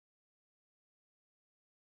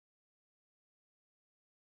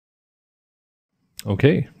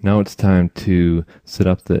Okay, now it's time to set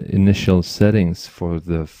up the initial settings for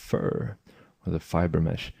the fur or the fiber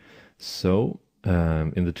mesh. So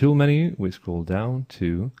in the tool menu, we scroll down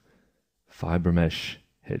to fiber mesh,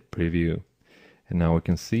 hit preview, and now we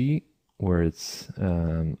can see where it's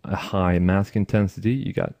a high mask intensity,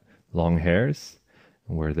 you got long hairs,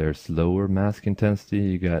 and where there's lower mask intensity,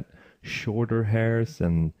 you got shorter hairs,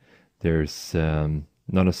 and there's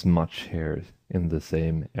not as much hair in the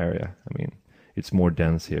same area. I mean, it's more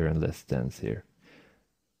dense here and less dense here.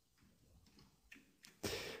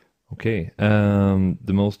 Okay,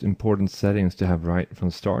 the most important settings to have right from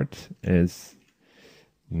the start is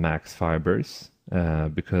max fibers,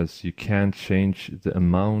 because you can't change the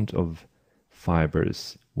amount of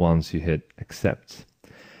fibers once you hit accept.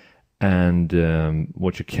 And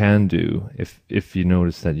what you can do, if you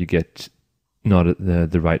notice that you get not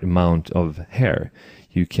the right amount of hair,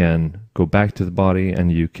 you can go back to the body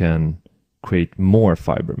and you can create more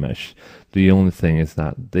fiber mesh. The only thing is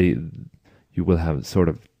that you will have sort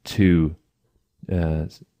of two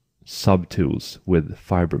sub tools with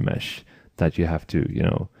fiber mesh that you have to, you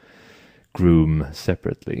know, groom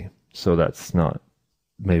separately. So that's not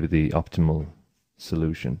maybe the optimal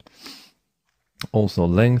solution. Also,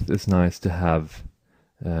 length is nice to have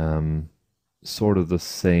sort of the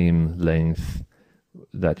same length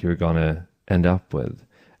that you're gonna end up with,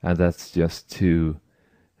 and that's just to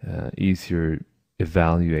easier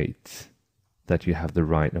evaluate that you have the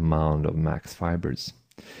right amount of max fibers.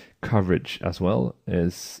 Coverage as well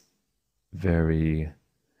is very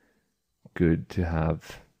good to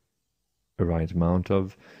have a right amount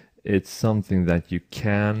of. It's something that you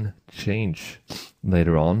can change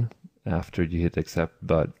later on after you hit accept,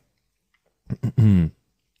 but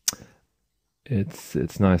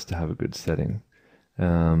it's nice to have a good setting.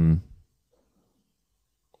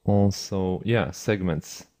 Also, yeah,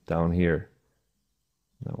 segments down here.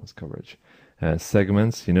 That was coverage.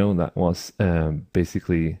 Segments, you know, that was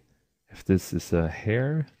basically if this is a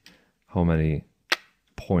hair, how many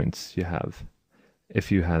points you have.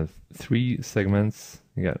 If you have 3 segments,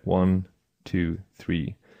 you get 1, 2,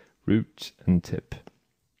 3, root and tip.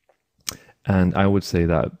 And I would say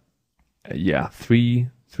that, yeah, 3,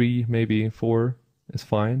 maybe 4 is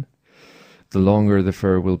fine. The longer the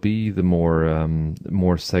fur will be, the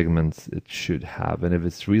more segments it should have. And if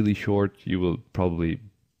it's really short, you will probably,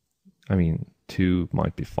 I mean, 2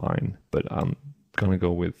 might be fine, but I'm gonna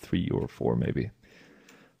go with 3 or 4 maybe.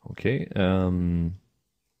 Okay,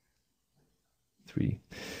 3.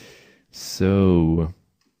 So,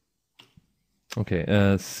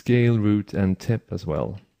 okay, scale, root, and tip as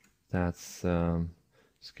well. That's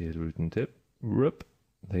scale, root, and tip. Whoop,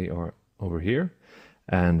 they are over here.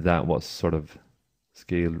 And that was sort of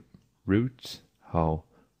scale root, how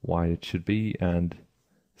wide it should be, and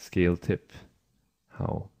scale tip,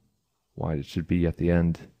 how wide it should be at the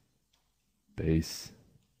end. Base,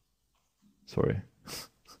 sorry,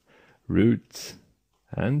 root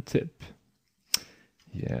and tip.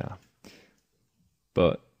 Yeah,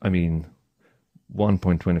 but I mean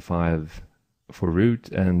 1.25 for root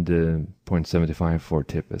and 0.75 for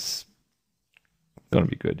tip is gonna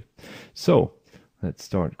be good. So let's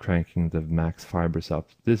start cranking the max fibers up.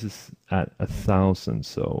 This is at 1,000,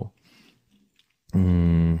 so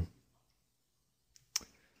let's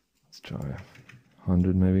try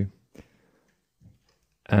 100 maybe.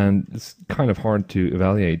 And it's kind of hard to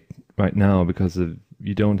evaluate right now because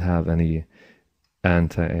you don't have any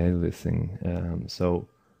anti-aliasing. So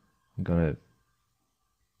I'm gonna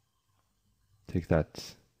take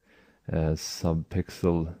that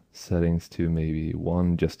sub-pixel settings to maybe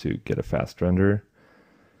 1 just to get a fast render.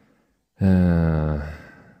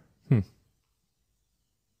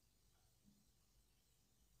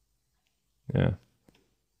 Yeah,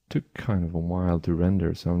 took kind of a while to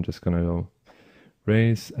render, so I'm just gonna go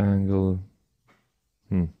raise angle.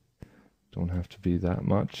 Don't have to be that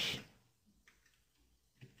much.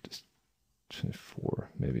 Just 4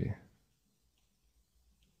 maybe.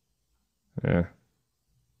 Yeah.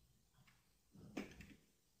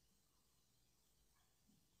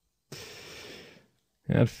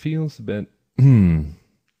 Yeah, it feels a bit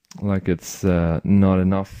like it's not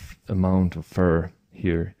enough amount of fur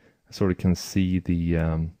here. I sort of can see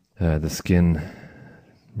the skin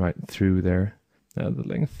right through there. The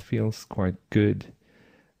length feels quite good.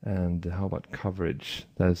 And how about coverage?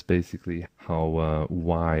 That is basically how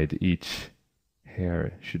wide each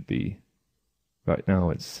hair should be. Right now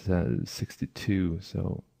it's 62,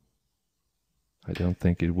 so I don't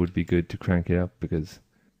think it would be good to crank it up because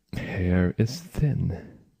hair is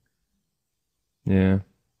thin. Yeah.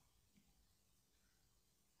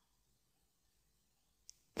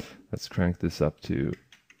 Let's crank this up to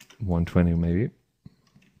 120 maybe.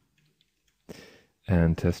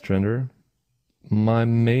 And test render. My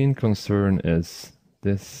main concern is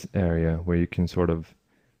this area where you can sort of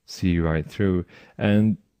see right through.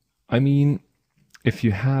 And I mean, if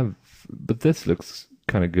you have, but this looks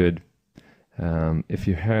kind of good. If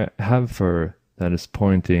you have fur that is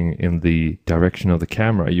pointing in the direction of the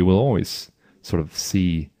camera, you will always sort of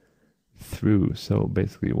see through. So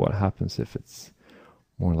basically what happens if it's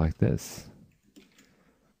more like this?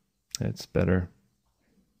 It's better.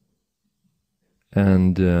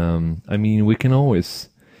 And I mean, we can always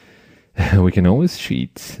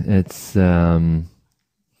cheat. It's right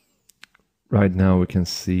now we can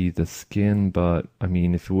see the skin, but I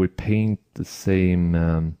mean, if we would paint the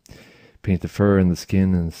same, paint the fur and the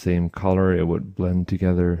skin in the same color, it would blend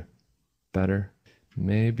together better.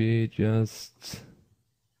 Maybe just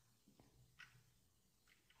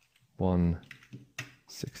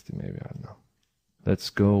 160, maybe, I don't know. Let's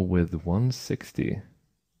go with 160.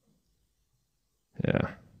 Yeah,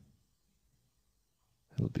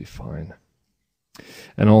 it'll be fine.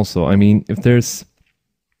 And also, I mean, if there's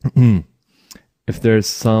if there's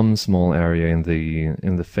some small area in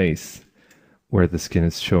the face where the skin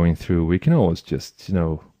is showing through, we can always just, you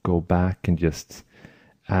know, go back and just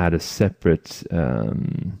add a separate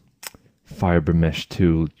FiberMesh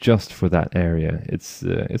tool just for that area.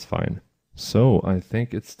 It's fine. So I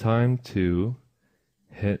think it's time to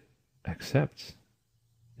hit accept.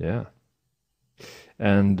 Yeah.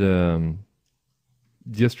 And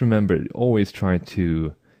just remember, always try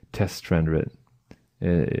to test render it.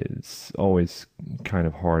 It's always kind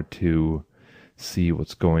of hard to see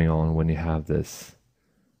what's going on when you have this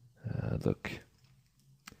look.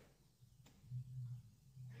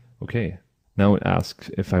 Okay, now it asks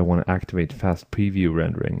if I want to activate fast preview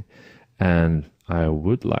rendering, and I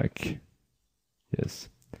would like, yes.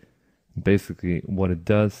 Basically what it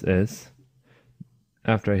does is,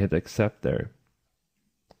 after I hit accept there,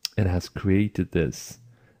 it has created this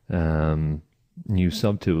new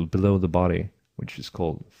subtool below the body, which is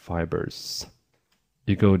called fibers.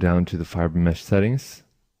 You go down to the FiberMesh settings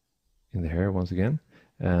in the hair once again,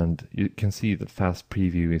 and you can see that fast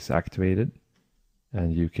preview is activated,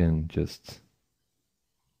 and you can just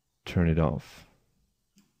turn it off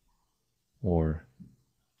or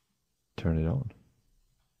turn it on.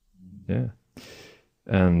 Yeah.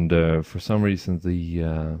 And for some reason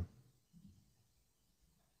the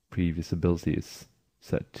pre-visibility is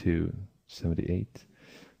set to 78.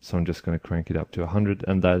 So I'm just going to crank it up to 100,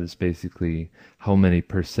 and that is basically how many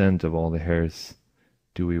 % of all the hairs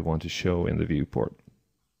do we want to show in the viewport.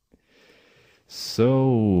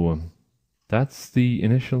 So that's the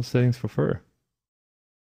initial settings for fur.